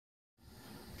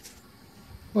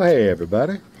Well, hey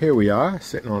everybody, here we are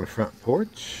sitting on the front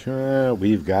porch.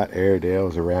 We've got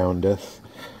Airedales around us.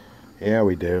 Yeah,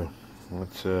 we do.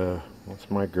 What's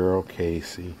my girl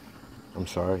Casey? I'm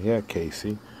sorry, yeah,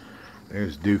 Casey.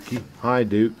 There's Dookie. Hi,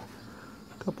 Duke.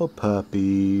 Couple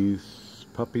puppies.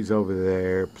 Puppies over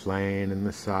there playing in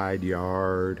the side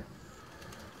yard.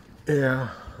 Yeah,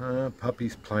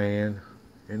 puppies playing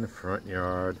in the front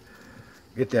yard.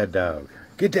 Get that dog.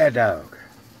 Get that dog.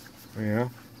 Yeah.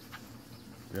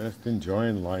 Just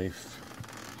enjoying life.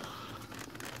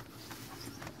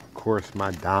 Of course,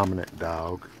 my dominant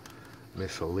dog,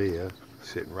 Miss Aaliyah,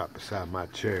 sitting right beside my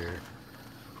chair,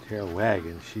 tail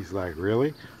wagging. She's like,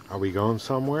 really? Are we going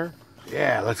somewhere?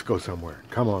 Yeah, let's go somewhere.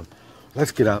 Come on.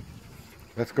 Let's get up.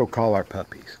 Let's go call our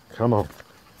puppies. Come on.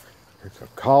 It's a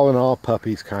calling all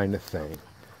puppies kind of thing.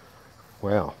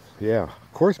 Well, yeah,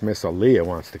 of course Miss Aaliyah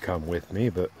wants to come with me,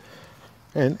 but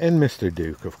and Mr.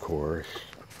 Duke, of course.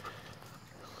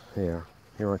 Yeah,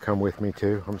 you want to come with me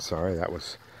too? I'm sorry, that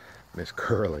was Miss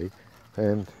Curly.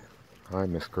 And hi,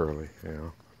 Miss Curly,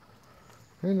 yeah.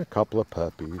 And a couple of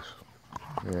puppies,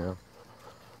 yeah. You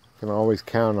can always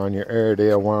count on your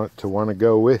Airedale to want to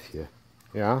go with you,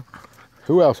 yeah?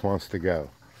 Who else wants to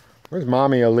go? Where's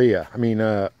Mommy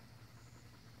Aaliyah?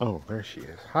 Oh, there she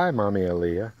is. Hi, Mommy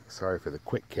Aaliyah. Sorry for the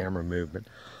quick camera movement.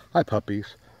 Hi,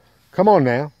 puppies. Come on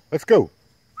now, let's go.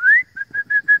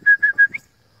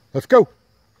 Let's go.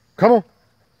 Come on.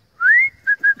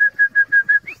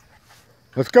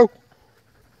 Let's go.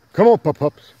 Come on,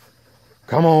 pups.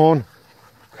 Come on.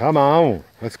 Come on.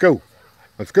 Let's go.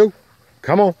 Let's go.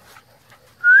 Come on.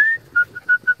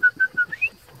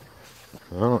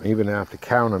 I don't even have to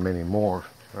count them anymore.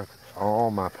 That's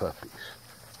all my puppies.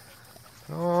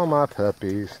 All my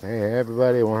puppies. Hey,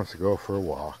 everybody wants to go for a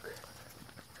walk.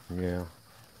 Yeah.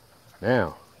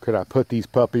 Now, could I put these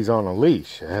puppies on a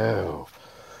leash? Oh.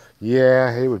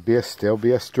 Yeah, it would still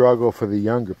be a struggle for the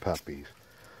younger puppies.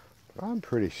 But I'm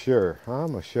pretty sure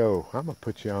I'm gonna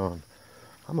put you on.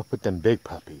 I'm gonna put them big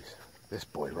puppies. This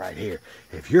boy right here.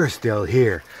 If you're still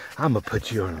here, I'm gonna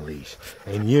put you on a leash.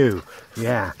 And you,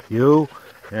 yeah,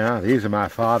 these are my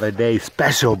Father Day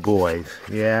special boys.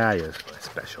 Yeah, you're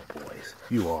special boys.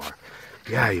 You are.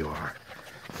 Yeah, you are.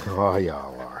 Oh,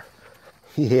 y'all are.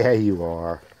 Yeah, you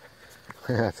are.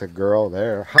 That's a girl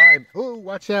there. Hi. Oh,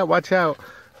 watch out, watch out.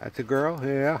 That's a girl.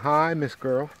 Yeah. Hi, Miss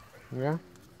Girl. Yeah.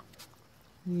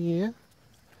 Yeah.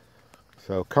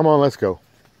 So, come on, let's go.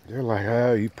 They're like,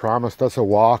 oh, you promised us a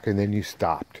walk and then you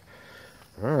stopped.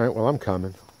 All right, well, I'm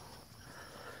coming.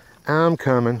 I'm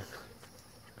coming.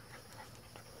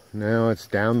 Now it's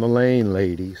down the lane,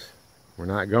 ladies. We're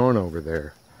not going over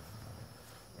there.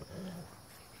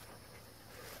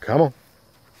 Come on.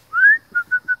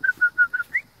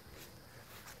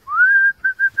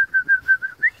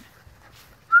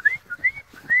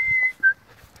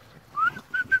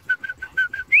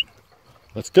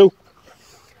 Let's go.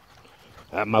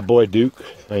 My boy Duke,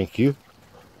 thank you.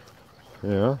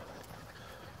 Yeah.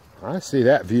 I see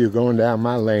that view going down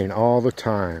my lane all the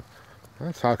time.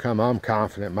 That's how come I'm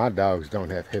confident my dogs don't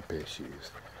have hip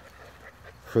issues.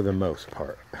 For the most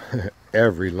part.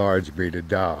 Every large breed of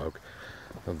dog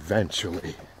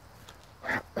eventually.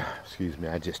 Excuse me,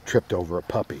 I just tripped over a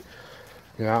puppy.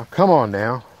 Yeah, come on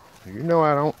now. You know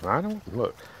I don't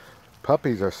look.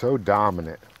 Puppies are so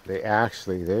dominant.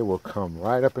 They will come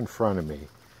right up in front of me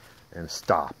and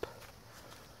stop.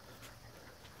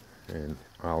 And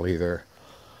I'll either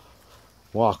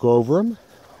walk over them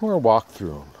or walk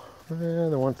through them.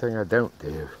 The one thing I don't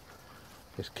do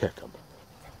is kick them.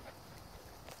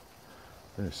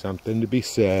 There's something to be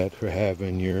said for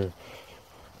having your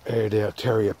Airedale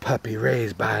Terrier puppy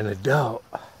raised by an adult.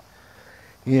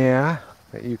 Yeah,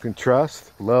 that you can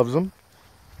trust, loves them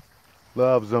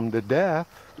to death.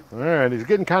 All right, it's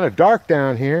getting kind of dark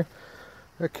down here.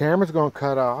 The camera's gonna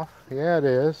cut off. Yeah, it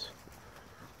is.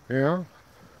 Yeah.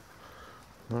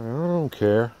 I don't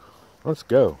care. Let's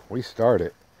go. We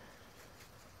started.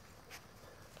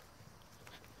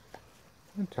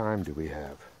 What time do we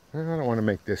have? I don't want to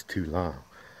make this too long.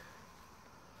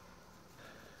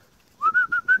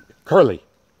 Curly,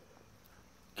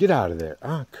 get out of there.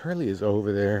 Ah, Curly is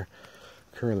over there.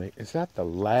 Curly, is that the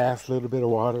last little bit of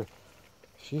water?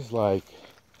 She's like,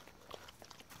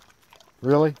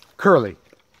 really? Curly.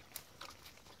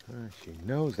 She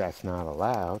knows that's not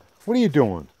allowed. What are you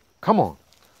doing? Come on.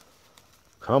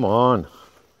 Come on.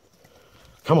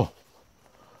 Come on.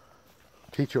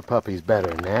 Teach your puppies better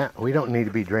than that. We don't need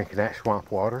to be drinking that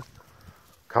swamp water.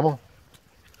 Come on.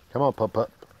 Come on,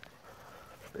 pup.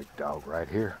 Big dog right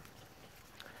here.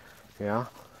 Yeah.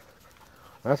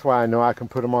 That's why I know I can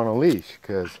put him on a leash,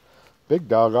 because Big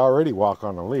dog already walk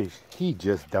on a leash. He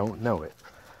just don't know it.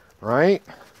 Right?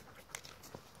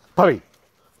 Puppy!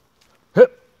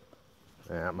 Hip!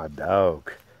 That's my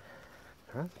dog.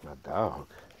 That's my dog.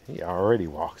 He already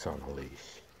walks on a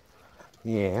leash.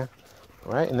 Yeah.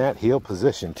 Right in that heel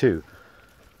position too.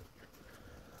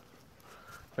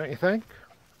 Don't you think?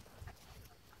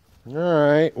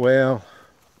 Alright, well,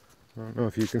 I don't know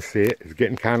if you can see it. It's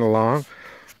getting kind of long.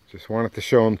 Just wanted to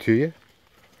show them to you.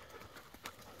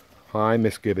 Hi,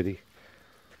 Miss Gibbity.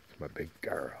 It's my big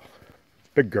girl.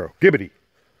 Big girl. Gibbity.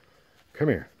 Come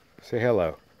here. Say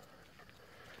hello.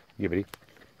 Gibbity.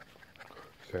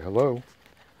 Say hello.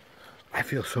 I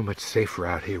feel so much safer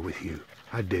out here with you.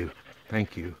 I do.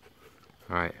 Thank you.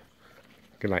 All right.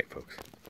 Good night, folks.